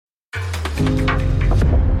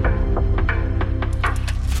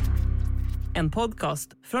En podcast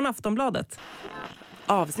från Aftonbladet.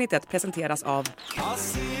 Avsnittet presenteras av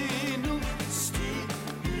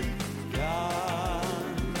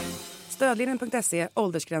Stödlinjen.se,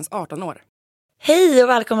 åldersgräns 18 år. Hej och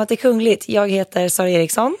välkomna till Kungligt. Jag heter Sara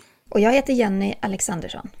Ericsson. Och jag heter Jenny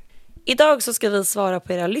Alexandersson. Idag så ska vi svara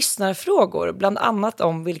på era lyssnarfrågor, bland annat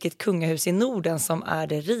om vilket kungahus i Norden som är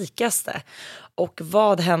det rikaste. Och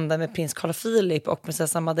vad händer med prins Carl Philip och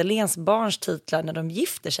prinsessan Madeleines barns titlar när de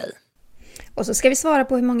gifter sig. Och så ska vi svara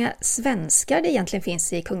på hur många svenskar det egentligen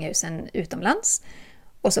finns i kungahusen utomlands.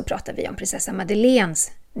 Och så pratar vi om prinsessan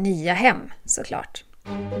Madeleines nya hem, såklart.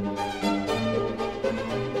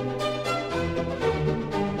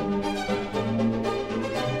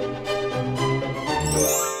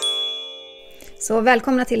 Så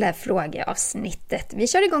välkomna till det här frågeavsnittet. Vi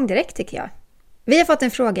kör igång direkt tycker jag. Vi har fått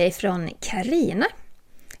en fråga ifrån Karina.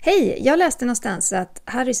 Hej, jag läste någonstans att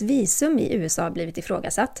Harrys visum i USA har blivit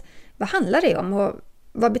ifrågasatt. Vad handlar det om och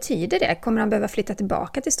vad betyder det? Kommer han behöva flytta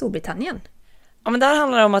tillbaka till Storbritannien? Ja, men där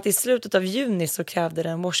handlar det om att i slutet av juni så krävde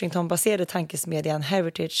den Washington-baserade tankesmedjan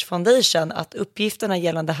Heritage Foundation att uppgifterna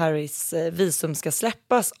gällande Harrys visum ska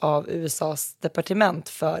släppas av USAs departement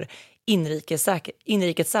för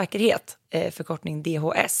inrikes säkerhet, förkortning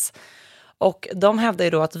DHS. Och de hävdar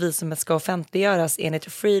ju då att visumet ska offentliggöras enligt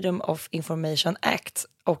Freedom of Information Act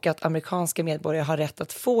och att amerikanska medborgare har rätt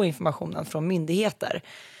att få informationen från myndigheter.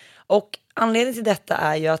 Och anledningen till detta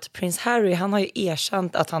är ju att prins Harry, han har ju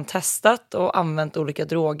erkänt att han testat och använt olika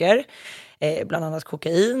droger, bland annat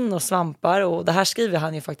kokain och svampar, och det här skriver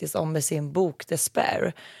han ju faktiskt om i sin bok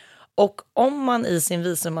Despair. Och om man i sin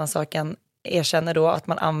visumansökan erkänner då att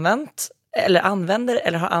man använder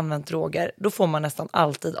eller har använt droger, då får man nästan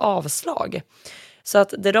alltid avslag. Så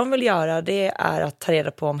att det de vill göra, det är att ta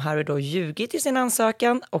reda på om Harry då ljugit i sin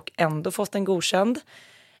ansökan och ändå fått en godkänd,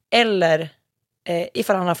 eller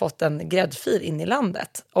ifall han har fått en gräddfil in i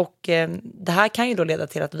landet. Och det här kan ju då leda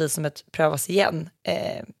till att visumet prövas igen.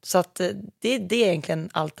 Så att det är egentligen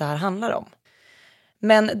allt det här handlar om.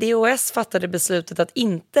 Men DHS fattade beslutet att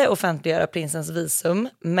inte offentliggöra prinsens visum,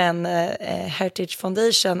 men Heritage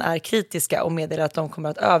Foundation är kritiska och meddelar att de kommer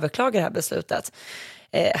att överklaga det här beslutet.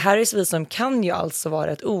 Harrys visum kan ju alltså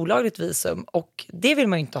vara ett olagligt visum och det vill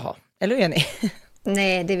man ju inte ha, eller hur Jenny?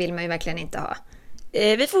 Nej, det vill man ju verkligen inte ha.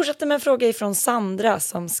 Vi fortsätter med en fråga ifrån Sandra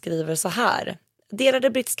som skriver så här. Delar det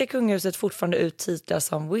brittiska kungahuset fortfarande ut titlar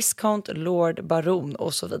som Viscount, Lord, Baron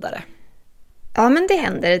och så vidare? Ja, men det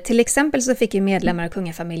händer. Till exempel så fick ju medlemmar av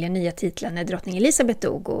kungafamiljen nya titlar när drottning Elizabeth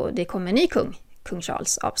dog och det kom en ny kung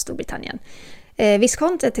Charles av Storbritannien.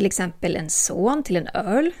 Viscount är till exempel en son till en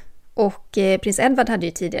earl och prins Edward hade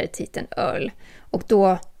ju tidigare titeln earl och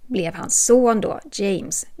då blev hans son då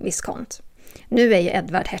James Viscount. Nu är ju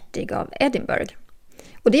Edward hertig av Edinburgh.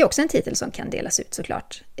 Och det är också en titel som kan delas ut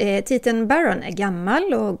såklart. Titeln Baron är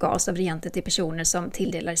gammal och gavs av regenter till personer som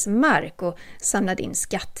tilldelades mark och samlade in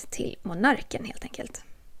skatt till monarken helt enkelt.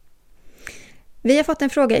 Vi har fått en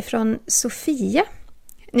fråga ifrån Sofia.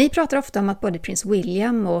 Ni pratar ofta om att både prins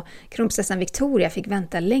William och kronprinsessan Victoria fick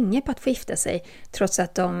vänta länge på att få gifta sig trots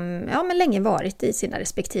att de länge varit i sina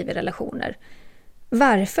respektive relationer.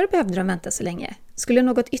 Varför behövde de vänta så länge? Skulle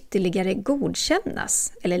något ytterligare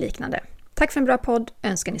godkännas eller liknande? Tack för en bra podd.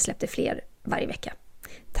 Önskar ni släppte fler varje vecka.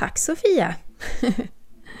 Tack Sofia.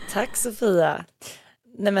 Tack Sofia.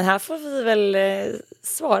 Nej, men här får vi väl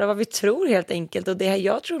svara vad vi tror helt enkelt. Och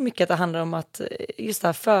jag tror mycket att det handlar om att just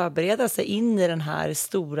här förbereda sig in i den här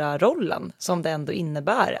stora rollen som det ändå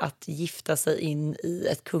innebär att gifta sig in i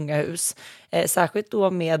ett kungahus. Särskilt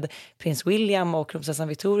då med prins William och kronprinsessan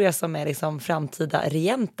Victoria som är liksom framtida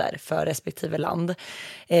regenter för respektive land.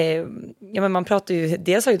 Men man pratar ju,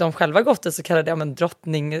 dels har ju de själva gått i så kallade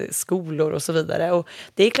drottningsskolor och så vidare. Och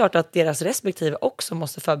det är klart att deras respektive också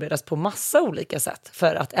måste förberedas på massa olika sätt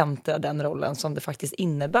för att äntra den rollen som det faktiskt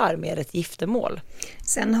innebär med ett giftermål.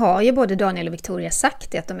 Sen har ju både Daniel och Victoria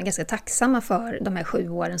sagt att de är ganska tacksamma för de här 7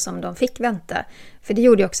 åren som de fick vänta. För det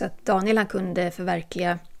gjorde ju också att Daniel han kunde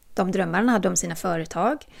förverkliga de drömmar han hade om sina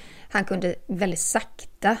företag. Han kunde väldigt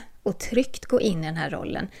sakta och tryggt gå in i den här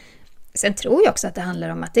rollen. Sen tror jag också att det handlar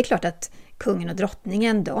om att det är klart att kungen och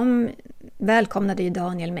drottningen, de välkomnade ju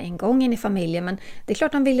Daniel med en gång in i familjen. Men det är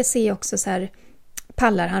klart de ville se också så här,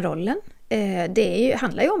 pallar han rollen? Det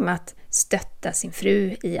handlar ju om att stötta sin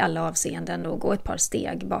fru i alla avseenden och gå ett par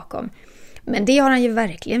steg bakom. Men det har han ju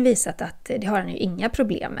verkligen visat att det har han ju inga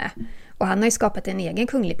problem med. Och han har ju skapat en egen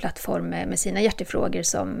kunglig plattform med sina hjärtefrågor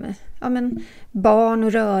som barn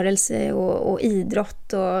och rörelse och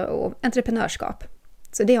idrott och entreprenörskap.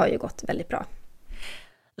 Så det har ju gått väldigt bra.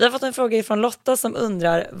 Vi har fått en fråga från Lotta som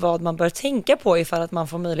undrar vad man bör tänka på ifall att man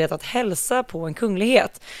får möjlighet att hälsa på en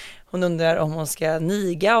kunglighet. Hon undrar om hon ska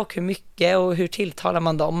niga och hur mycket och hur tilltalar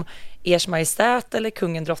man dem. Ers majestät eller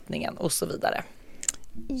kungen, drottningen och så vidare.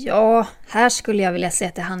 Ja, här skulle jag vilja säga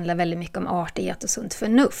att det handlar väldigt mycket om artighet och sunt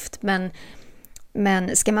förnuft.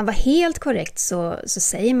 Men ska man vara helt korrekt så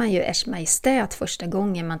säger man ju ers majestät första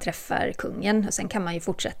gången man träffar kungen. Och sen kan man ju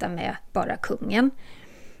fortsätta med bara kungen.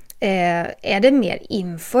 Är det mer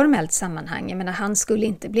informellt sammanhang? Jag menar, han skulle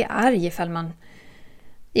inte bli arg ifall man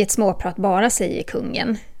i ett småprat bara säger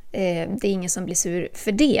kungen. Det är ingen som blir sur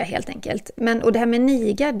för det helt enkelt. Och det här med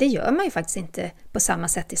niga, det gör man ju faktiskt inte på samma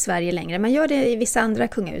sätt i Sverige längre. Man gör det i vissa andra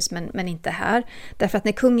kungahus men inte här. Därför att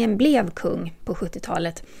när kungen blev kung på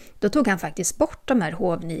 70-talet, då tog han faktiskt bort de här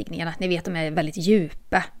hovnigningarna. Ni vet, de är väldigt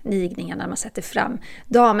djupa nigningarna man sätter fram.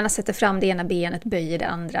 Damerna sätter fram det ena benet, böjer det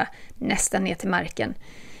andra nästan ner till marken.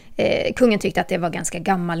 Kungen tyckte att det var ganska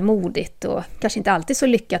gammalmodigt och kanske inte alltid så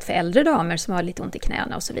lyckat för äldre damer som har lite ont i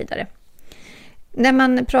knäna och så vidare. När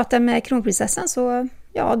man pratar med kronprinsessan så,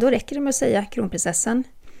 ja, då räcker det med att säga kronprinsessan.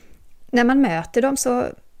 När man möter dem så,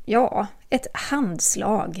 ja, ett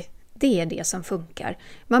handslag, det är det som funkar.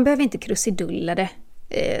 Man behöver inte krusidulla det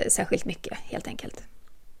särskilt mycket, helt enkelt.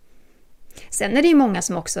 Sen är det ju många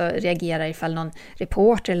som också reagerar ifall någon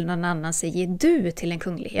reporter eller någon annan säger du till en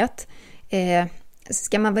kunglighet.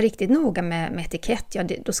 Ska man vara riktigt noga med etikett, ja,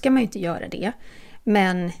 då ska man ju inte göra det.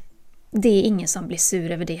 Men det är ingen som blir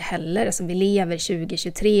sur över det heller. Alltså, vi lever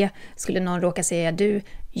 2023. Skulle någon råka säga du?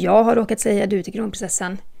 Jag har råkat säga du till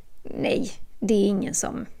kronprinsessan. Nej, det är ingen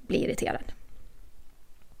som blir irriterad.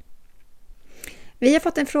 Vi har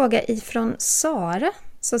fått en fråga ifrån Sara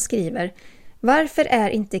som skriver: varför är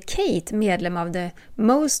inte Kate medlem av the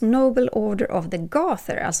Most Noble Order of the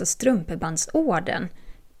Garter, alltså strumpebandsorden?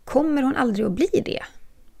 Kommer hon aldrig att bli det?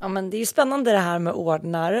 Ja, men det är ju spännande det här med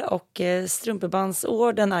ordnar, och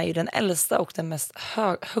strumpebandsorden är ju den äldsta och den mest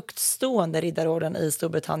högtstående riddarorden i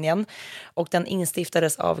Storbritannien, och den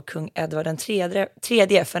instiftades av kung Edward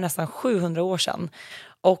III för nästan 700 år sedan.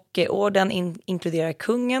 Och orden inkluderar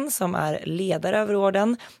kungen som är ledare över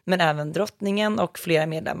orden, men även drottningen och flera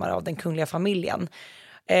medlemmar av den kungliga familjen.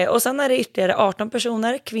 Och sen är det ytterligare 18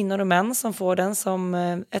 personer, kvinnor och män, som får den som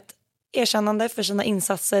ett erkännande för sina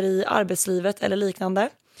insatser i arbetslivet eller liknande.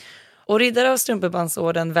 Och riddare av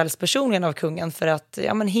strumpebandsorden väljs personligen av kungen för att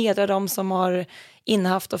hedra dem som har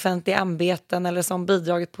innehaft offentliga ämbeten eller som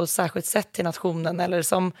bidragit på ett särskilt sätt till nationen eller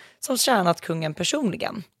som tjänat kungen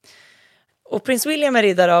personligen. Och prins William är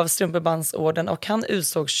riddare av strumpebandsorden och han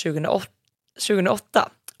utsågs 2008.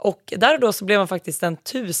 Och där och då så blev han faktiskt den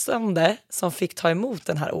 1000:e som fick ta emot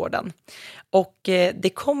den här orden. Och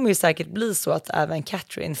det kommer ju säkert bli så att även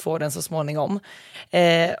Catherine får den så småningom.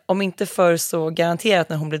 Om inte för så garanterat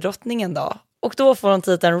när hon blir drottningen då. Och då får hon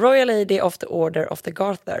titeln Royal Lady of the Order of the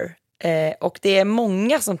Garter. Och det är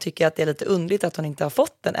många som tycker att det är lite underligt att hon inte har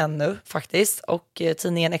fått den ännu faktiskt. Och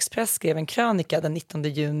tidningen Express skrev en krönika den 19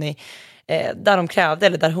 juni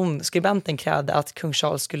där skribenten krävde att kung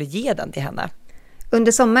Charles skulle ge den till henne.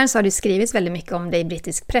 Under sommaren så har det skrivits väldigt mycket om det i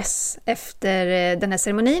brittisk press efter den här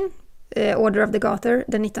ceremonin, Order of the Garter,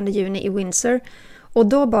 den 19 juni i Windsor. Och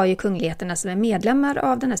då bar ju kungligheterna som är medlemmar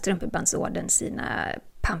av den här strumpebandsorden sina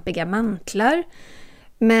pampiga mantlar.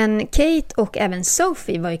 Men Kate och även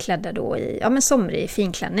Sophie var ju klädda då i somrig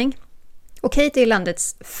finklänning. Och Kate är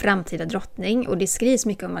landets framtida drottning och det skrivs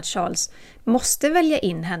mycket om att Charles måste välja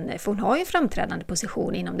in henne för hon har ju en framträdande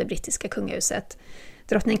position inom det brittiska kungahuset.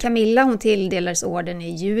 Drottning Camilla, hon tilldelades orden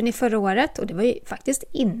i juni förra året och det var ju faktiskt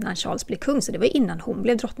innan Charles blev kung, så det var innan hon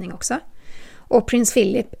blev drottning också. Och prins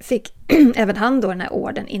Philip fick även han då den här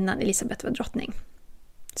orden innan Elisabeth var drottning.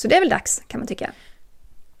 Så det är väl dags, kan man tycka.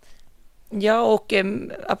 Ja, och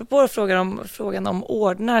apropå frågan om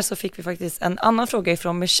ordnar så fick vi faktiskt en annan fråga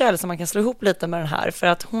ifrån Michelle som man kan slå ihop lite med den här. För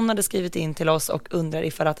att hon hade skrivit in till oss och undrar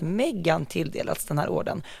ifall att Meghan tilldelats den här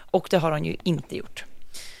orden. Och det har hon ju inte gjort.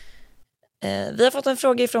 Vi har fått en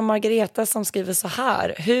fråga ifrån Margareta som skriver så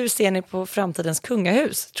här: hur ser ni på framtidens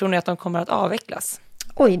kungahus? Tror ni att de kommer att avvecklas?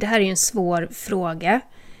 Oj, det här är ju en svår fråga.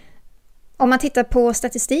 Om man tittar på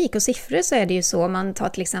statistik och siffror så är det ju så, om man tar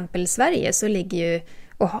till exempel Sverige så ligger ju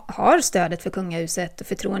och har stödet för kungahuset och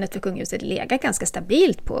förtroendet för kungahuset legat ganska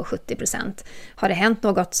stabilt på 70%. Har det hänt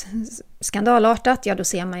något skandalartat, ja då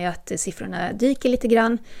ser man ju att siffrorna dyker lite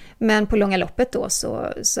grann. Men på långa loppet då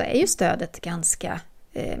så är ju stödet ganska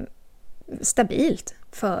stabilt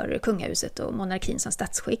för kungahuset och monarkin som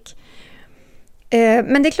statsskick.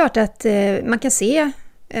 Men det är klart att man kan se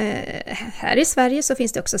här i Sverige så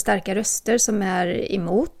finns det också starka röster som är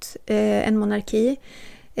emot en monarki.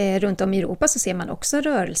 Runt om i Europa så ser man också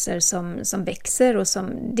rörelser som växer och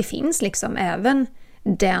som det finns liksom även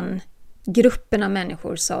den gruppen av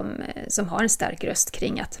människor som har en stark röst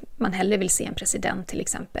kring att man hellre vill se en president till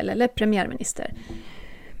exempel, eller premiärminister.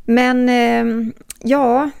 Men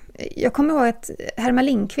jag kommer ihåg att Herman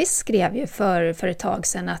Lindqvist skrev ju för ett tag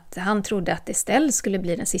sedan att han trodde att Estelle skulle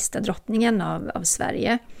bli den sista drottningen av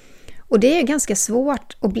Sverige. Och det är ju ganska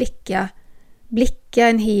svårt att blicka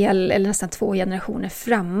en hel eller nästan 2 generationer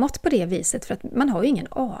framåt på det viset, för att man har ju ingen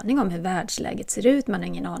aning om hur världsläget ser ut, man har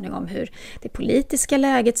ingen aning om hur det politiska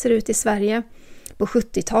läget ser ut i Sverige. På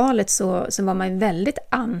 70-talet så var man ju väldigt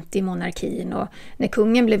anti-monarkin, och när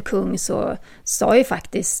kungen blev kung så sa ju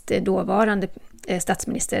faktiskt dåvarande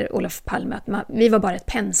statsminister Olof Palme att vi var bara ett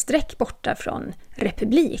pennstreck borta från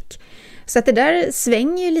republik. Så att det där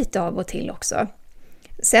svänger ju lite av och till också.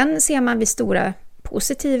 Sen ser man vid stora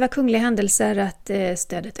positiva kungliga händelser att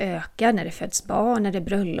stödet ökar när det föds barn, när det är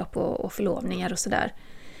bröllop och förlovningar och sådär.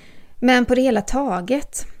 Men på det hela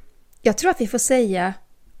taget, jag tror att vi får säga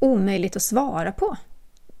omöjligt att svara på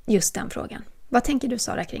just den frågan. Vad tänker du,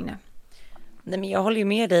 Sara, kring det? Nej, men jag håller ju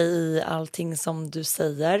med dig i allting som du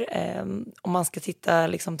säger. Om man ska titta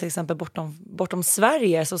liksom, till exempel bortom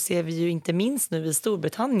Sverige, så ser vi ju inte minst nu i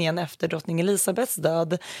Storbritannien efter drottning Elisabeths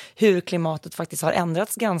död hur klimatet faktiskt har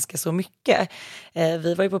ändrats ganska så mycket.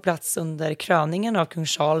 Vi var ju på plats under kröningen av kung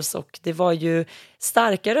Charles, och det var ju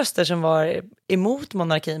starka röster som var emot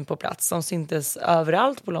monarkin på plats som syntes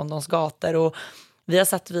överallt på Londons gator, och vi har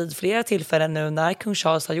sett vid flera tillfällen nu när kung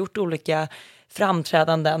Charles har gjort olika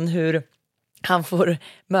framträdanden hur han får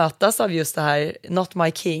mötas av just det här "Not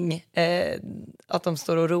my king", att de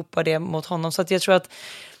står och ropar det mot honom. Så att jag tror att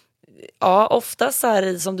oftast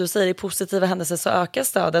är, som du säger, i positiva händelser så ökar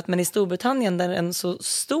stödet, men i Storbritannien där en så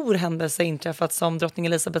stor händelse inträffat som drottning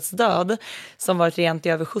Elisabeths död, som varit regent i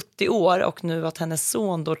över 70 år, och nu att hennes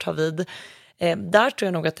son då tar vid, där tror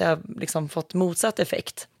jag nog att det har liksom fått motsatt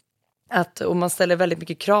effekt. Och man ställer väldigt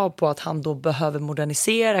mycket krav på att han då behöver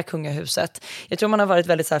modernisera kungahuset. Jag tror man har varit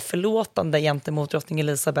väldigt så här förlåtande gentemot drottning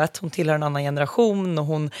Elisabeth. Hon tillhör en annan generation, och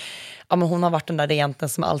hon har varit den där regenten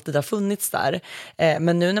som alltid har funnits där.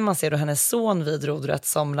 Men nu när man ser då hennes son vid rodret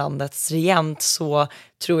som landets regent, så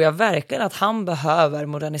tror jag verkligen att han behöver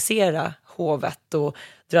modernisera hovet och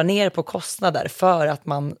dra ner på kostnader för att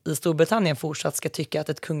man i Storbritannien fortsatt ska tycka att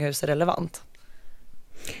ett kungahus är relevant.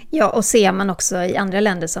 Ja, och ser man också i andra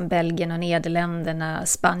länder som Belgien och Nederländerna,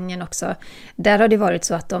 Spanien också, där har det varit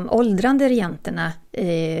så att de åldrande regenterna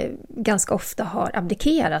ganska ofta har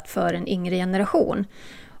abdikerat för en yngre generation.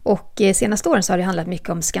 Och senaste åren så har det handlat mycket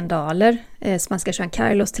om skandaler. Spanska Juan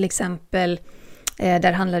Carlos till exempel,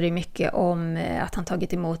 där handlar det mycket om att han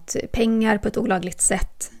tagit emot pengar på ett olagligt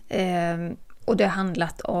sätt. Och det har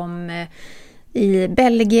handlat om i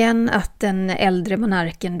Belgien att den äldre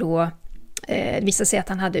monarken då visade sig att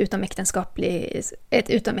han hade ett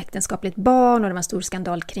utomäktenskapligt barn, och det var en stor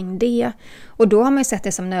skandal kring det. Och då har man ju sett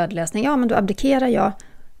det som nödlösning. Ja, men då abdikerar jag.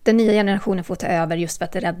 Den nya generationen får ta över just för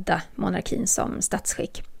att rädda monarkin som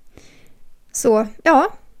statsskick. Så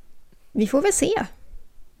ja, vi får väl se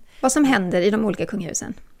vad som händer i de olika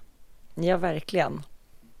kungahusen. Ja, verkligen.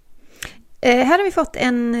 Här har vi fått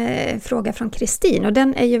en fråga från Kristin, och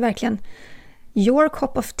den är ju verkligen your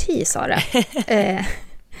cup of tea, Sara.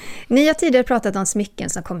 Ni har tidigare pratat om smycken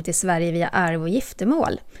som kom till Sverige via arv och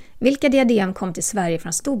giftermål. Vilka diadem kom till Sverige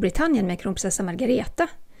från Storbritannien med kronprinsessan Margareta?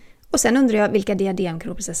 Och sen undrar jag vilka diadem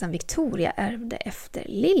kronprinsessan Victoria ärvde efter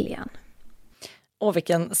Lilian.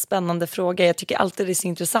 Vilken spännande fråga. Jag tycker alltid det är så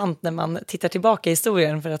intressant när man tittar tillbaka i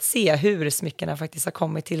historien för att se hur smyckena faktiskt har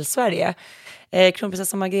kommit till Sverige.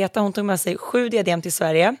 Kronprinsessan Margareta, hon tog med sig 7 diadem till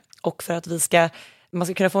Sverige, och för att man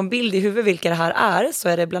ska kunna få en bild i huvudet vilka det här är, så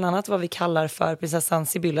är det bland annat vad vi kallar för prinsessan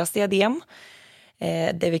Sibyllas diadem,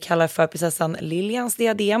 det vi kallar för prinsessan Lilians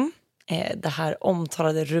diadem, det här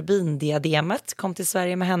omtalade rubindiademet kom till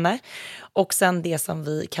Sverige med henne, och sen det som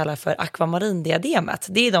vi kallar för akvamarindiademet.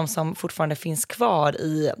 Det är de som fortfarande finns kvar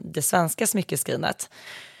i det svenska smyckeskrinet.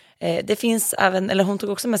 Det finns hon tog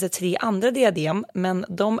också med sig 3 andra diadem, men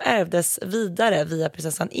de ärvdes vidare via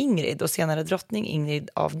prinsessan Ingrid och senare drottning Ingrid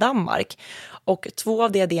av Danmark. Och 2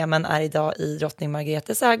 av diademen är idag i drottning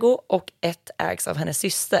Margaretes ägo, och ett ägs av hennes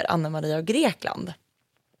syster Anna Maria av Grekland.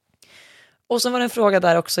 Och så var det en fråga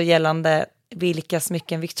där också gällande vilka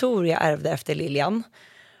smycken Victoria ärvde efter Lilian.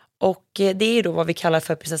 Och det är då vad vi kallar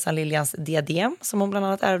för prinsessan Lilians diadem som hon bland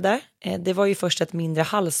annat ärvde. Det var ju först ett mindre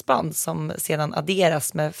halsband som sedan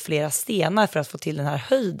adderas med flera stenar för att få till den här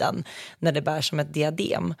höjden när det bär som ett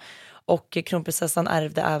diadem. Och kronprinsessan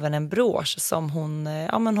ärvde även en brosch som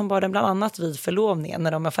hon bar den bland annat vid förlovningen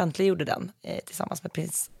när de offentliggjorde den tillsammans med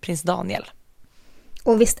prins Daniel.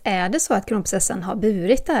 Och visst är det så att kronprinsessan har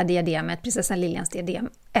burit det här diademet, prinsessan Lilians diadem,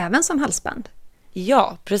 även som halsband?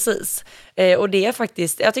 Ja, precis. Och det är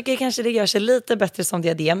faktiskt, jag tycker kanske det gör sig lite bättre som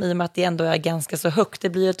diadem i och med att det ändå är ganska så högt. Det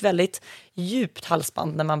blir ett väldigt djupt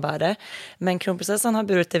halsband när man bär det. Men kronprinsessan har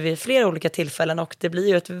burit det vid flera olika tillfällen och det blir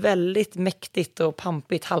ju ett väldigt mäktigt och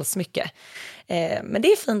pampigt halssmycke. Men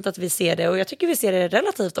det är fint att vi ser det och jag tycker vi ser det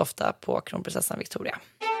relativt ofta på kronprinsessan Victoria.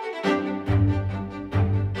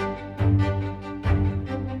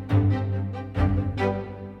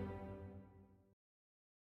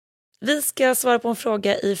 Vi ska svara på en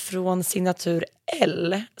fråga ifrån signatur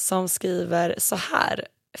L som skriver så här.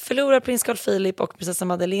 Förlorar prins Carl Philip och prinsessan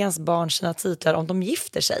Madeleines barn sina titlar om de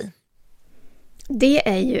gifter sig? Det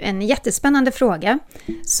är ju en jättespännande fråga.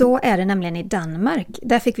 Så är det nämligen i Danmark.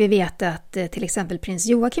 Där fick vi veta att till exempel prins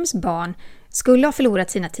Joachims barn skulle ha förlorat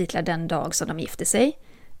sina titlar den dag som de gifte sig.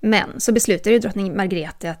 Men så beslutade ju drottning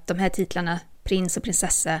Margrethe att de här titlarna prins och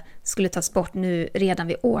prinsessa skulle tas bort nu redan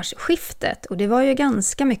vid årsskiftet. Och det var ju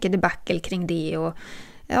ganska mycket debacle kring det och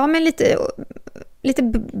ja, men lite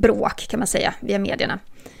bråk kan man säga via medierna.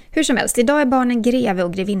 Hur som helst, idag är barnen greve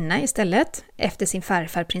och grevinna istället efter sin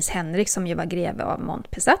farfar prins Henrik som ju var greve av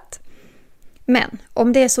Montpessat. Men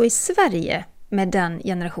om det är så i Sverige med den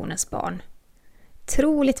generationens barn,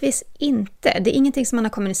 troligtvis inte. Det är ingenting som man har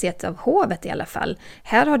kommunicerat av hovet i alla fall.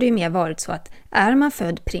 Här har det ju mer varit så att är man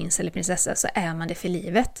född prins eller prinsessa så är man det för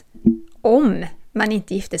livet. Om man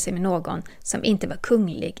inte gifte sig med någon som inte var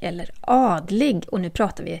kunglig eller adlig. Och nu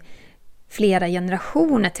pratar vi flera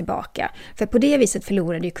generationer tillbaka. För på det viset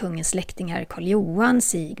förlorade ju kungens släktingar Karl Johan,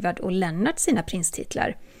 Sigvard och Lennart sina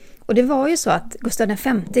prinstitlar. Och det var ju så att Gustav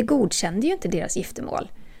V godkände ju inte deras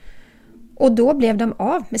giftermål. Och då blev de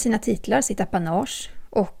av med sina titlar, sitt apanage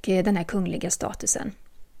och den här kungliga statusen.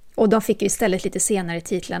 Och de fick ju istället lite senare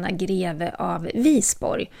titlarna greve av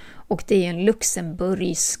Visborg. Och det är ju en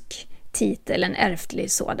luxemburgsk titel, en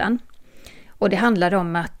ärftlig sådan. Och det handlar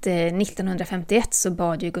om att 1951 så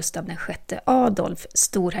bad ju Gustav VI Adolf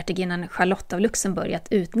storhertiginnan Charlotte av Luxemburg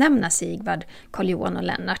att utnämna Sigvard, Karl Johan och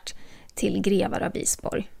Lennart till grevar av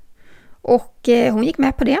Visborg. Och hon gick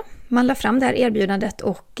med på det. Man la fram det här erbjudandet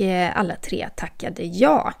och alla tre tackade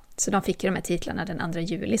ja. Så de fick ju de här titlarna den 2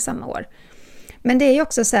 juli samma år. Men det är ju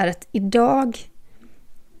också så här att idag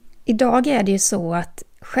är det ju så att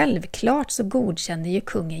självklart så godkände ju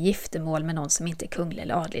kungen giftermål med någon som inte är kunglig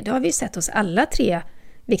eller adlig. Det har vi ju sett hos alla tre,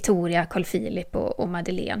 Victoria, Carl Philip och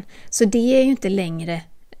Madeleine. Så det är ju inte längre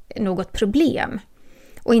något problem.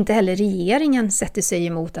 Och inte heller regeringen sätter sig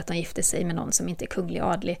emot att de gifter sig med någon som inte är kunglig och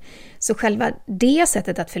adlig. Så själva det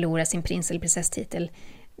sättet att förlora sin prins- eller prinsesstitel,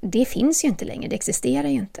 det finns ju inte längre, det existerar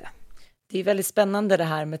ju inte. Det är väldigt spännande det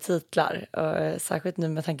här med titlar, särskilt nu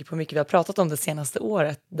med tanke på hur mycket vi har pratat om det senaste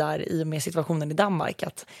året där i och med situationen i Danmark,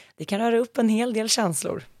 att det kan röra upp en hel del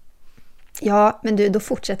känslor. Ja, men då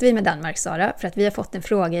fortsätter vi med Danmark, Sara, för att vi har fått en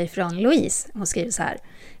fråga ifrån Louise. Hon skriver så här: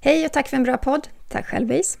 hej och tack för en bra podd. Tack själv,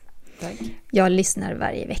 Louise. Tack. Jag lyssnar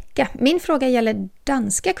varje vecka. Min fråga gäller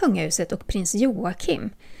danska kungahuset och prins Joachim.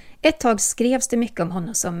 Ett tag skrevs det mycket om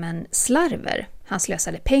honom som en slarver. Han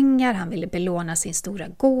slösade pengar, han ville belåna sin stora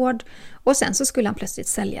gård och sen så skulle han plötsligt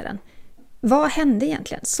sälja den. Vad hände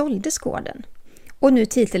egentligen? Såldes gården? Och nu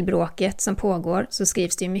titelbråket som pågår så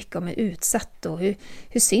skrivs det ju mycket om hur utsatt och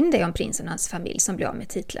hur synd det är om prinsen och hans familj som blir av med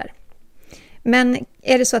titlar. Men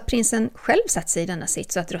är det så att prinsen själv satt sig i denna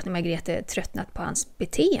sitt så att drottning Margrethe tröttnat på hans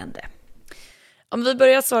beteende? Om vi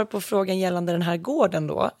börjar svara på frågan gällande den här gården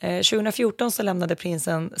då. 2014 så lämnade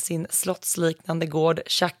prinsen sin slottsliknande gård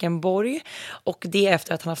Schackenborg och det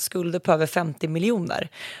efter att han haft skulder på över 50 miljoner.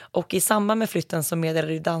 Och i samband med flytten så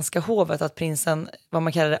meddelade det danska hovet att prinsen, vad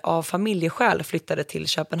man kallar det, av familjeskäl flyttade till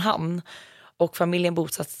Köpenhamn. Och familjen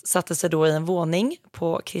bosatte sig då i en våning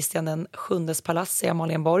på Kristian den VIIs palats i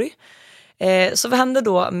Amalienborg. Så vad hände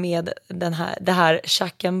då med det här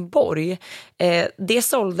Schackenborg? Det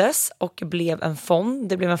såldes och blev en fond.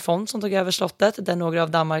 Det blev en fond som tog över slottet där några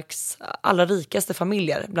av Danmarks allra rikaste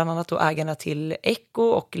familjer, bland annat då ägarna till Echo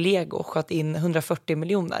och Lego, sköt in 140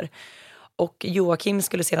 miljoner. Och Joachim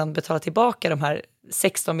skulle sedan betala tillbaka de här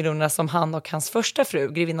 16 miljonerna som han och hans första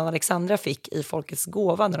fru, grevinnan Alexandra, fick i folkets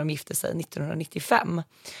gåva när de gifte sig 1995.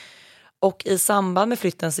 Och i samband med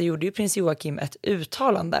flytten så gjorde ju prins Joachim ett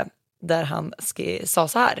uttalande där han sa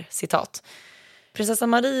så här, citat: prinsessa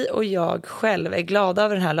Marie och jag själv är glada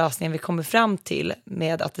över den här lösningen vi kommer fram till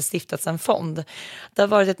med att det stiftats en fond. Det har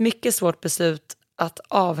varit ett mycket svårt beslut att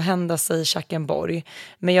avhända sig Schackenborg,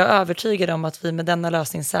 men jag är övertygad om att vi med denna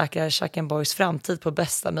lösning säkrar Schackenborgs framtid på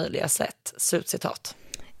bästa möjliga sätt. Slutcitat.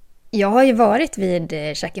 Jag har ju varit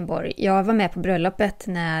vid Schackenborg. Jag var med på bröllopet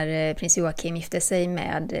när prins Joachim gifte sig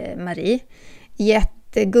med Marie.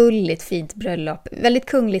 Jättegulligt fint bröllop. Väldigt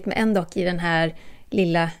kungligt men ändå i den här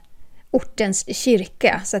lilla ortens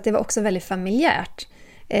kyrka, så att det var också väldigt familjärt.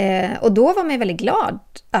 Och då var man väldigt glad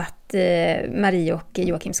att Marie och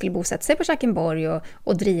Joakim skulle bosätta sig på Schackenborg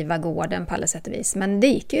och driva gården på alla sätt och vis. Men det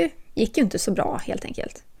gick ju inte så bra helt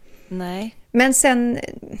enkelt. Nej. Men sen,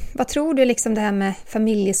 vad tror du liksom det här med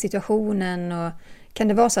familjesituationen, och kan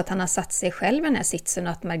det vara så att han har satt sig själv i den här sitsen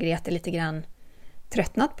och att Margrethe lite grann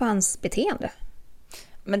tröttnat på hans beteende?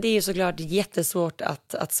 Men det är ju såklart jättesvårt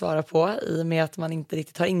att svara på i och med att man inte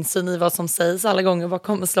riktigt har insyn i vad som sägs alla gånger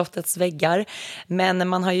bakom slottets väggar. Men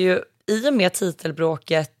man har ju i och med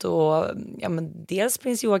titelbråket och dels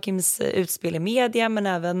prins Joakims utspel i media men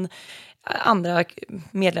även andra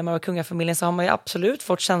medlemmar av kungafamiljen, så har man ju absolut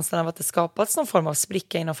fått känslan av att det skapats någon form av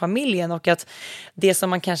spricka inom familjen, och att det som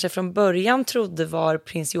man kanske från början trodde var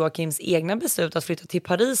prins Joakims egna beslut att flytta till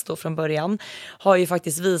Paris då från början har ju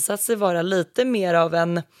faktiskt visat sig vara lite mer av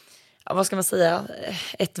en, vad ska man säga,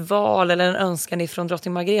 ett val eller en önskan ifrån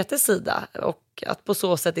drottning Margrethes sida, och att på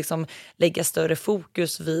så sätt liksom lägga större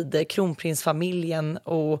fokus vid kronprinsfamiljen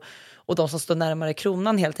och de som står närmare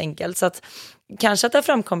kronan helt enkelt. Så att kanske att det har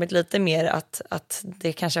framkommit lite mer att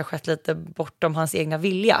det kanske har skett lite bortom hans egna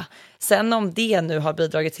vilja. Sen om det nu har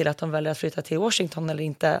bidragit till att de väljer att flytta till Washington eller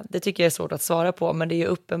inte, det tycker jag är svårt att svara på. Men det är ju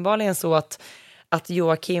uppenbarligen så att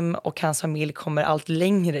Joakim och hans familj kommer allt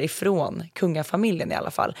längre ifrån kungafamiljen i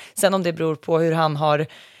alla fall. Sen om det beror på hur han har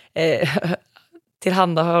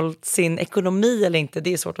tillhandahållit sin ekonomi eller inte,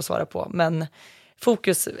 det är svårt att svara på. Men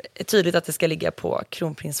fokus är tydligt att det ska ligga på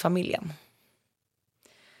kronprinsfamiljen.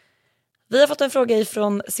 Vi har fått en fråga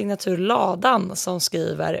ifrån signatur Ladan som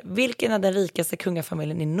skriver: vilken är den rikaste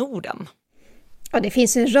kungafamiljen i Norden? Ja, det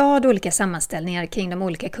finns en rad olika sammanställningar kring de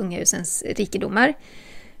olika kungahusens rikedomar.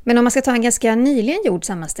 Men om man ska ta en ganska nyligen gjord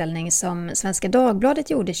sammanställning som Svenska Dagbladet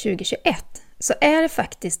gjorde 2021, så är det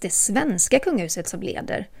faktiskt det svenska kungahuset som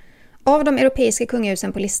leder. Av de europeiska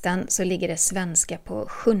kungahusen på listan så ligger det svenska på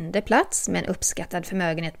 7:e plats med en uppskattad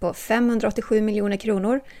förmögenhet på 587 miljoner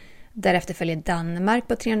kronor. Därefter följer Danmark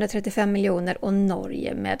på 335 miljoner och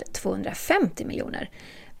Norge med 250 miljoner.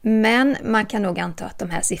 Men man kan nog anta att de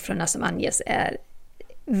här siffrorna som anges är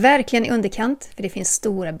verkligen i underkant, för det finns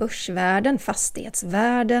stora börsvärden,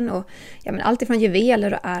 fastighetsvärden och allt ifrån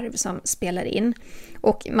juveler och arv som spelar in.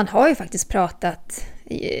 Och man har ju faktiskt pratat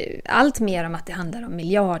allt mer om att det handlar om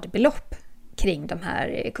miljardbelopp kring de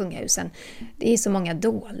här kungahusen. Det är så många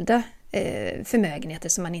dolda förmögenheter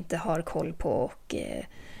som man inte har koll på.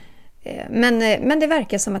 Men det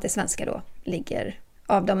verkar som att det svenska då ligger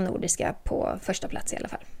av de nordiska på första plats i alla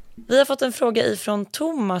fall. Vi har fått en fråga ifrån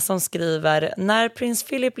Thomas som skriver: när prins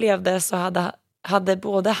Philip levde så hade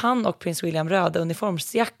både han och prins William röda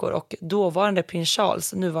uniformsjackor och dåvarande prins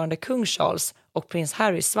Charles, nuvarande kung Charles och prins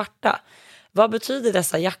Harry svarta. Vad betyder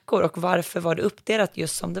dessa jackor och varför var det uppdelat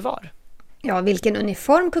just som det var? Ja, vilken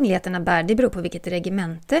uniform kungligheterna bär, det beror på vilket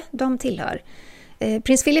regemente de tillhör.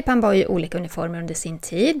 Prins Philip han bar ju olika uniformer under sin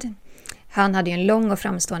tid. Han hade ju en lång och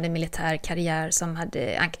framstående militär karriär som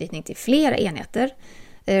hade anknytning till flera enheter.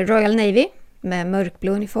 Royal Navy med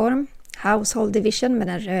mörkblå uniform, Household Division med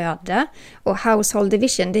den röda, och Household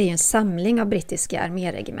Division det är ju en samling av brittiska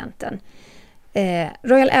arméregementen.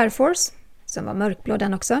 Royal Air Force som var mörkblå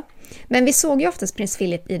den också. Men vi såg ju oftast prins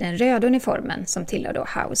Philip i den röda uniformen som tillhör då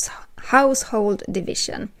Household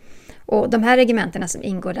Division. Och de här regementerna som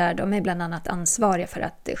ingår där, de är bland annat ansvariga för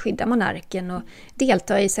att skydda monarken och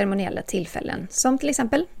delta i ceremoniella tillfällen, som till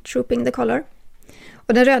exempel Trooping the Colour.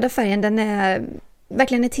 Och den röda färgen, den är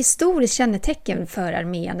verkligen ett historiskt kännetecken för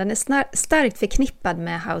armén. Den är starkt förknippad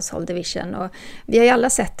med Household Division. Och vi har ju alla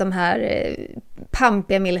sett de här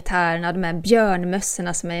pampiga militärerna, de här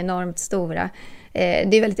björnmössorna som är enormt stora.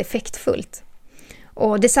 Det är väldigt effektfullt.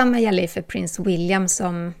 Och detsamma gäller för prins William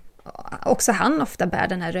som också han ofta bär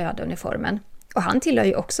den här röda uniformen. Och han tillhör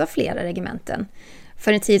ju också flera regementen.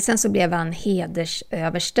 För en tid sedan så blev han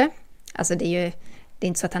hedersöverste. Alltså det är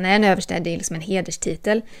inte så att han är en överste, det är liksom en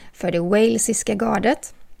hederstitel för det walesiska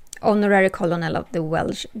gardet. Honorary Colonel of the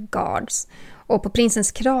Welsh Guards. Och på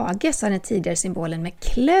prinsens krage så har den tidigare symbolen med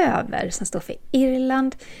klöver som står för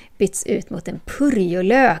Irland bytts ut mot en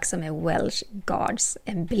purjolök som är Welsh Guards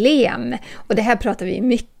emblem. Och det här pratar vi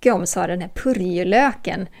mycket om, Sara, den här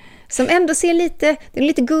purjolöken som ändå ser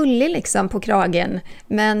lite gullig liksom på kragen.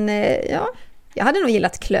 Men ja, jag hade nog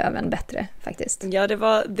gillat klöven bättre faktiskt. Ja,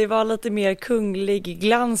 det var lite mer kunglig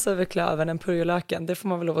glans över klöven än purjolöken, det får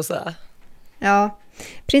man väl lov att säga. Ja,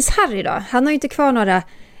 prins Harry då, han har ju inte kvar några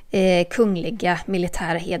kungliga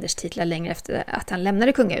militära hederstitlar längre efter att han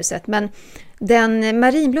lämnade kungahuset. Men den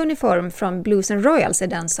marinblå uniform från Blues and Royals är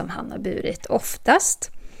den som han har burit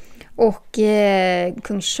oftast. Och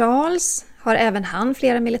kung Charles har även han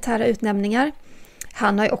flera militära utnämningar.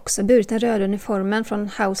 Han har ju också burit den röda uniformen från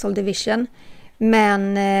Household Division.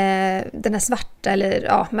 Men den här svarta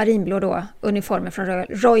eller marinblå då, uniformen från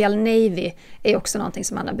Royal Navy är också någonting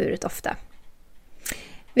som han har burit ofta.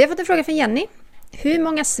 Vi har fått en fråga från Jenny. Hur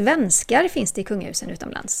många svenskar finns det i kungahusen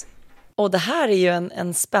utomlands? Och det här är ju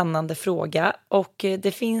en spännande fråga och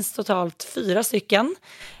det finns totalt 4 stycken.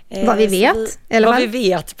 Vad vi vet. Vad vi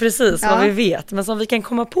vet, precis vad vi vet. Men som vi kan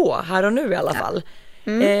komma på här och nu i alla fall.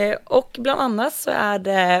 Och bland annat så är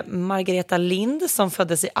det Margareta Lind som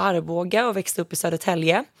föddes i Arboga och växte upp i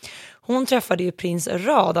Södertälje. Hon träffade ju prins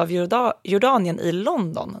Rad av Jordanien i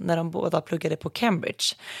London när de båda pluggade på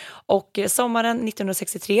Cambridge. Och sommaren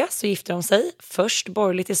 1963 så gifte de sig, först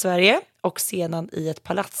borgerligt i Sverige och sedan i ett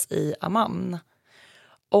palats i Amman.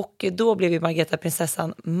 Och då blev ju Margareta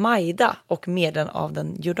prinsessan Maida och medlem av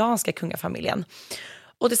den jordanska kungafamiljen.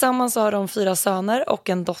 Och tillsammans har de 4 söner och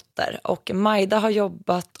en dotter. Och Maida har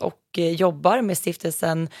jobbat och jobbar med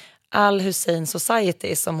stiftelsen Al Hussein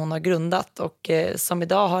Society som hon har grundat. Och som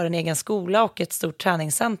idag har en egen skola och ett stort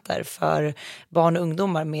träningscenter för barn och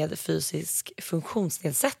ungdomar med fysisk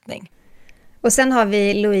funktionsnedsättning. Och sen har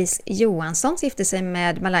vi Louise Johansson som gifte sig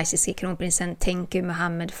med malaysiska kronprinsen Tengku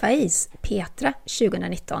Mohammed Faiz Petra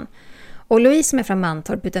 2019. Och Louise som är från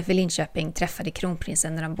Mantorp utanför Linköping träffade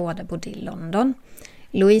kronprinsen när de båda bodde i London.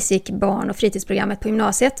 Louise gick barn- och fritidsprogrammet på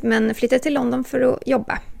gymnasiet men flyttade till London för att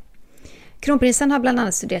jobba. Kronprinsen har bland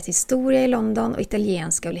annat studerat historia i London och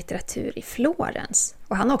italienska och litteratur i Florens.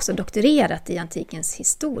 Och han har också doktorerat i antikens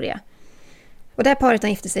historia. Och det här paret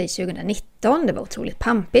gifte sig 2019. Det var otroligt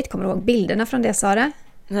pampigt. Kommer du ihåg bilderna från det, Sara?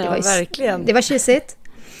 Ja, verkligen. Det var tjusigt.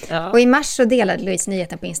 Ja. Och i mars så delade Louise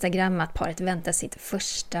nyheten på Instagram att paret väntar sitt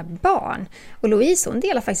första barn. Och Louise hon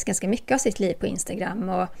delar faktiskt ganska mycket av sitt liv på Instagram.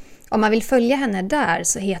 Och om man vill följa henne där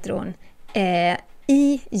så heter hon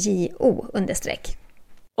IJO_.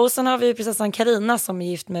 Och sen har vi prinsessan Carina som är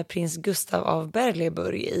gift med prins Gustav av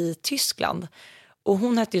Berleburg i Tyskland. Och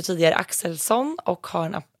hon hette ju tidigare Axelsson och har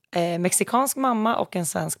en mexikansk mamma och en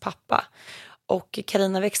svensk pappa. Och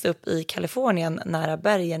Carina växte upp i Kalifornien nära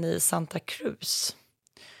bergen i Santa Cruz.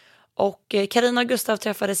 Och Carina och Gustav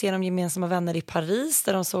träffades genom gemensamma vänner i Paris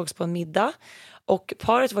där de sågs på en middag. Och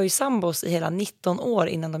paret var ju sambos i hela 19 år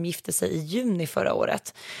innan de gifte sig i juni förra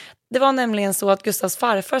året. Det var nämligen så att Gustavs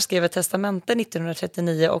farfar skrev ett testamente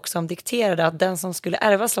 1939 och som dikterade att den som skulle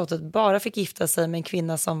ärva slottet bara fick gifta sig med en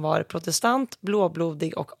kvinna som var protestant,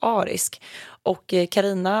 blåblodig och arisk. Och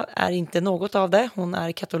Carina är inte något av det. Hon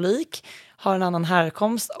är katolik, har en annan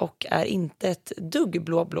härkomst och är inte ett dugg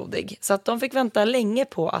blåblodig. Så att de fick vänta länge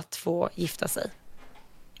på att få gifta sig.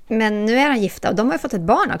 Men nu är de gifta och de har ju fått ett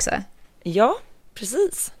barn också. Ja,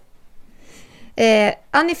 precis.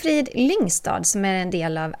 Annifrid Lyngstad som är en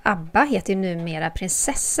del av ABBA heter ju numera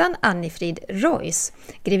prinsessan Annifrid Reuss,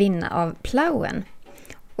 grevinna av Plauen.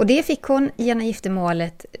 Och det fick hon genom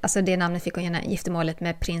giftermålet, alltså det namnet fick hon genom giftermålet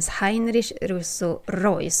med prins Heinrich Russo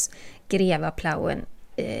Reuss, greve av Plauen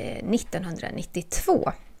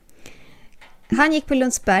 1992. Han gick på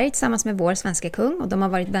Lundsberg tillsammans med vår svenska kung och de har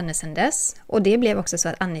varit vänner sedan dess. Och det blev också så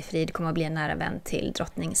att Annifrid kom att bli en nära vän till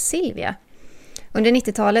drottning Silvia. Under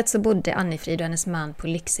 90-talet så bodde Annifrid och hennes man på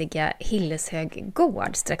lyxiga Hilleshög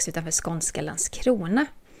gård strax utanför skånska Landskrona.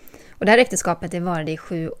 Och det här äktenskapet det varade i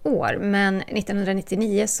 7 år, men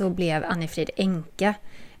 1999 så blev Annifrid änka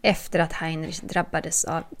efter att Heinrich drabbades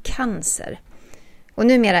av cancer. Och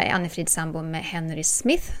numera är Annifrid sambo med Henry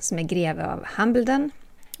Smith som är greve av Hambledon.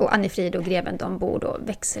 Och Annifrid och greven de bor då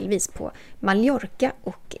växelvis på Mallorca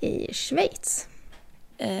och i Schweiz.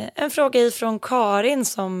 En fråga ifrån Karin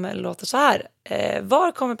som låter så här.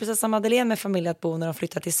 Var kommer prinsessan Madeleine med familj att bo när de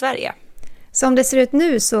flyttar till Sverige? Som det ser ut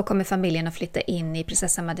nu så kommer familjen att flytta in i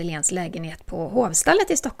prinsessan Madeleines lägenhet på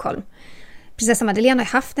Hovstallet i Stockholm. Prinsessan Madeleine har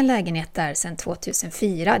haft en lägenhet där sedan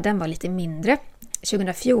 2004. Den var lite mindre.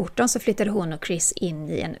 2014 så flyttade hon och Chris in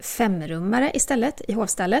i en 5-rummare istället i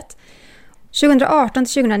Hovstallet. 2018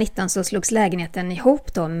 till 2019 så slogs lägenheten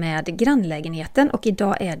ihop då med grannlägenheten och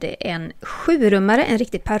idag är det en 7-rummare, en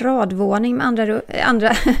riktig paradvåning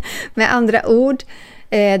med andra ord.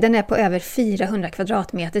 Den är på över 400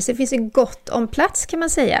 kvadratmeter så det finns ju gott om plats kan man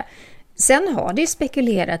säga. Sen har det ju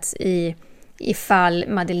spekulerats ifall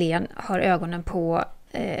Madeleine har ögonen på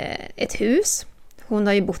ett hus. Hon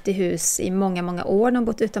har ju bott i hus i många år när hon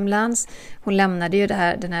bott utomlands. Hon lämnade ju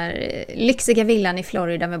den här lyxiga villan i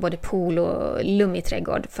Florida med både pool och lummig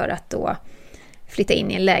trädgård för att då flytta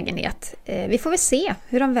in i en lägenhet. Vi får väl se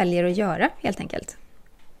hur de väljer att göra helt enkelt.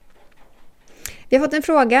 Vi har fått en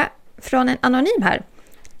fråga från en anonym här.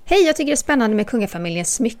 Hej, jag tycker det är spännande med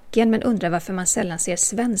kungafamiljens smycken men undrar varför man sällan ser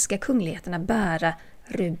svenska kungligheterna bära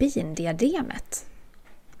rubindiademet.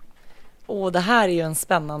 Och det här är ju en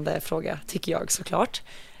spännande fråga, tycker jag såklart.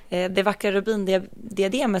 Det vackra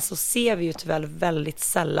rubindiademet så ser vi ju tyvärr väldigt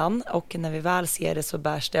sällan, och när vi väl ser det så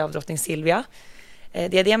bärs det av drottning Silvia.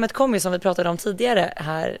 Diademet kom ju, som vi pratade om tidigare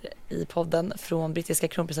här i podden, från brittiska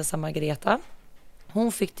kronprinsessan Margareta.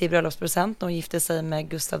 Hon fick det i bröllopspresent när hon gifte sig med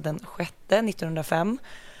Gustav den sjätte 1905.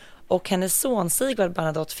 Och hennes son Sigvard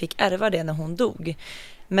Bernadotte fick ärva det när hon dog.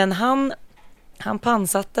 Men han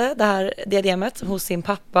pantsatte det här diademet hos sin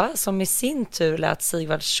pappa, som i sin tur lät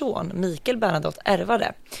Sigvards son Mikael Bernadotte ärva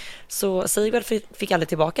det. Så Sigvard fick aldrig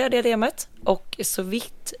tillbaka det diademet, och så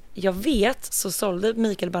vitt jag vet så sålde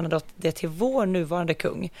Mikael Bernadotte det till vår nuvarande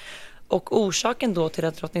kung. Och orsaken då till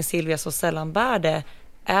att drottning Silvia så sällan bär det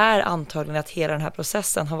är antagligen att hela den här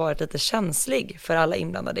processen har varit lite känslig för alla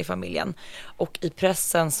inblandade i familjen. Och i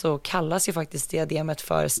pressen så kallas ju faktiskt diademet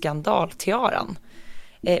för skandaltiaran.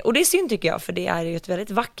 Och det är synd, tycker jag, för det är ju ett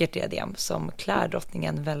väldigt vackert diadem som klär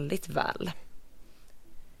drottningen väldigt väl.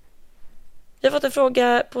 Vi har fått en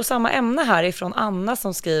fråga på samma ämne här ifrån Anna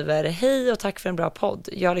som skriver: hej och tack för en bra podd.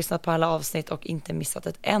 Jag har lyssnat på alla avsnitt och inte missat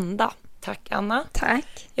ett enda. Tack Anna.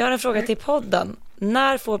 Tack. Jag har en fråga till podden.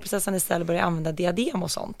 När får prinsessan istället börja använda diadem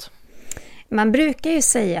och sånt? Man brukar ju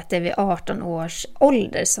säga att det är vid 18 års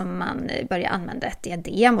ålder som man börjar använda ett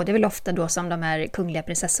diadem, och det är väl ofta då som de här kungliga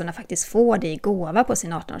prinsessorna faktiskt får det i gåva på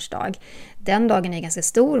sin 18-årsdag. Den dagen är ganska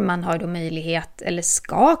stor, man har då möjlighet eller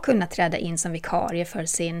ska kunna träda in som vikarie för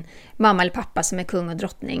sin mamma eller pappa som är kung och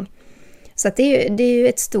drottning. Så att det är ju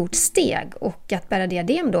ett stort steg, och att bära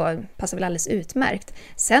diadem då passar väl alldeles utmärkt.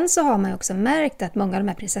 Sen så har man ju också märkt att många av de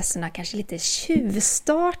här prinsessorna kanske lite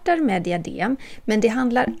tjuvstartar med diadem, men det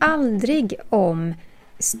handlar aldrig om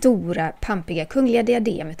stora pampiga kungliga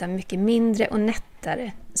diadem utan mycket mindre och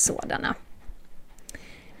nättare sådana.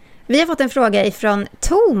 Vi har fått en fråga ifrån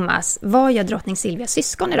Thomas. Vad gör drottning Silvias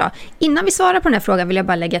syskon idag? Innan vi svarar på den här frågan vill jag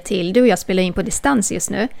bara lägga till. Du och jag spelar in på distans just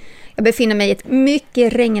nu. Jag befinner mig i ett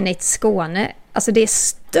mycket regnigt Skåne. Alltså det är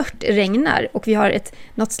stört regnar, och vi har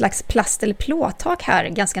något slags plast- eller plåttak här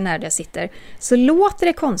ganska nära där jag sitter. Så låter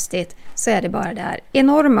det konstigt så är det bara det här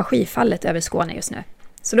enorma skyfallet över Skåne just nu.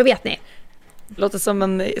 Så då vet ni. Låter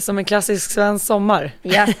som en klassisk svensk sommar.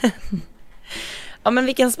 Ja. Ja, men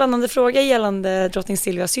vilken spännande fråga gällande drottning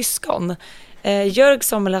Silvias syskon. Jörg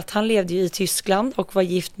Sommerlath, han levde ju i Tyskland och var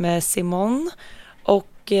gift med Simon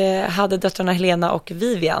och hade döttrarna Helena och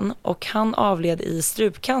Vivian, och han avled i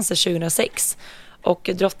strupcancer 2006, och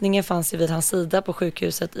drottningen fanns ju vid hans sida på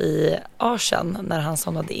sjukhuset i Aachen när han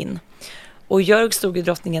somnade in. Och Jörg stod ju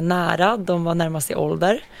drottningen nära, de var närmast i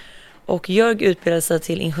ålder. Och Jörg utbildade sig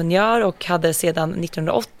till ingenjör och hade sedan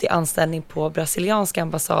 1980 anställning på brasilianska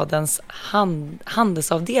ambassadens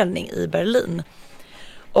handelsavdelning i Berlin.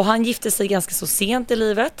 Och han gifte sig ganska så sent i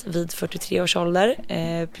livet, vid 43 års ålder.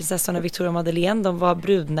 Prinsessorna Victoria och Madeleine, de var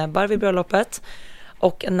brudnäbbar vid bröllopet.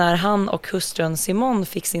 Och när han och hustrun Simon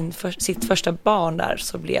fick sitt första barn där,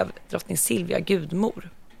 så blev drottning Silvia gudmor.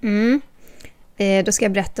 Då ska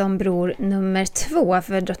jag berätta om bror nummer 2,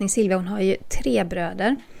 för drottning Silvia, hon har ju 3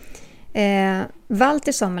 bröder.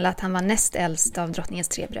 Walter Sommerlath, han var näst äldst av drottningens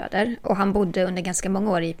 3 bröder, och han bodde under ganska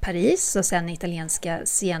många år i Paris och sen i italienska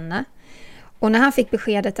Siena. Och när han fick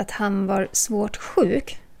beskedet att han var svårt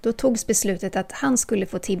sjuk, då togs beslutet att han skulle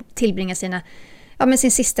få tillbringa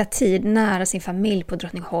sin sista tid nära sin familj på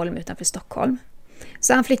Drottningholm utanför Stockholm.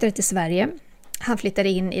 Så han flyttade till Sverige. Han flyttade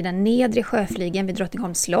in i den nedre sjöflygen vid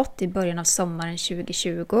Drottningholms slott i början av sommaren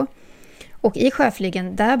 2020. Och i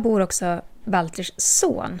sjöflygen, där bor också Walters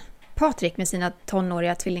son Patrik med sina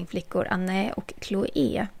tonåriga tvillingflickor Anne och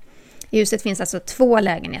Chloé. I huset finns alltså 2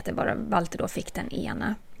 lägenheter, varav Walter då fick den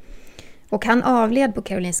ena. Och han avled på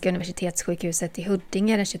Karolinska universitetssjukhuset i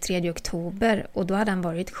Huddinge den 23 oktober, och då hade han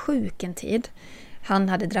varit sjuk en tid. Han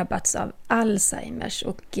hade drabbats av Alzheimers,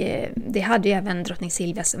 och det hade ju även drottning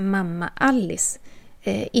Silvias mamma Alice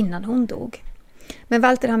innan hon dog. Men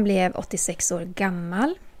Walter, han blev 86 år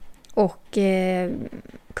gammal, och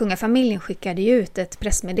kungafamiljen skickade ut ett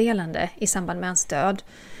pressmeddelande i samband med hans död.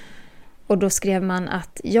 Och då skrev man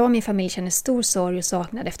att jag och min familj känner stor sorg och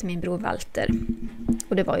saknad efter min bror Walter.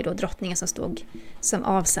 Och det var ju då drottningen som stod som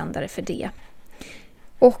avsändare för det.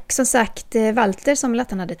 Och som sagt, Walter Sommerlath,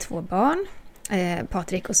 han hade 2 barn.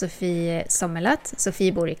 Patrik och Sofie Sommerlath.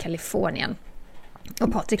 Sofie bor i Kalifornien.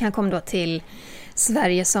 Och Patrik, han kom då till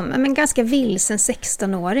Sverige som en ganska vilsen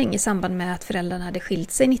 16-åring i samband med att föräldrarna hade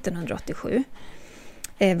skilt sig 1987.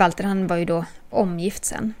 Walter, han var ju då omgift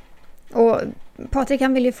sen. Och Patrik,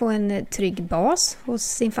 han ville ju få en trygg bas hos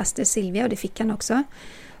sin faster Silvia, och det fick han också.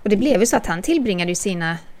 Och det blev ju så att han tillbringade ju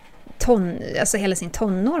hela sin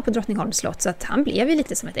tonår på Drottningholms slott, så att han blev ju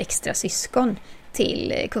lite som ett extra syskon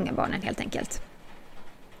till kungabarnen helt enkelt.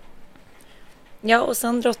 Ja, och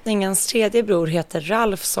sen drottningens tredje bror heter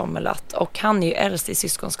Ralf Sommerlath och han är ju äldst i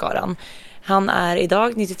syskonskaran. Han är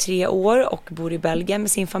idag 93 år och bor i Belgien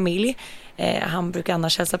med sin familj. Han brukar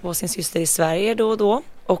annars hälsa på sin syster i Sverige då och då.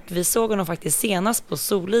 Och vi såg honom faktiskt senast på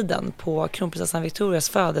Soliden på kronprinsessan Victorias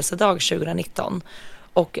födelsedag 2019.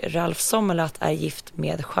 Och Ralf Sommerlath är gift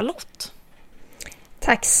med Charlotte.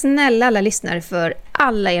 Tack snälla alla lyssnare för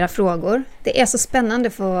alla era frågor. Det är så spännande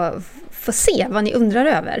att få se vad ni undrar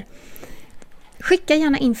över. Skicka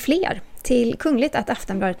gärna in fler till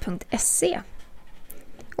kungligt@aftonbladet.se.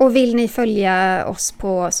 Och vill ni följa oss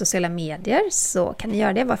på sociala medier så kan ni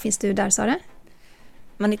göra det. Vad finns du där, Sara?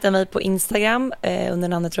 Man hittar mig på Instagram under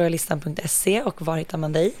namnet royalistan.se. Och var hittar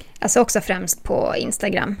man dig? Alltså också främst på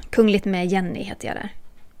Instagram. Kungligt med Jenny heter jag där.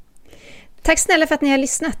 Tack snälla för att ni har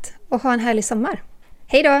lyssnat och ha en härlig sommar.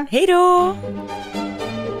 Hej då! Hej då!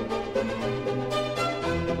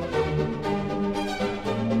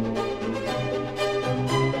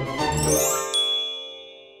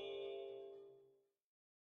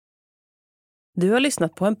 Du har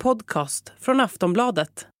lyssnat på en podcast från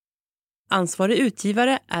Aftonbladet. Ansvarig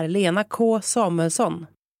utgivare är Lena K. Samuelsson.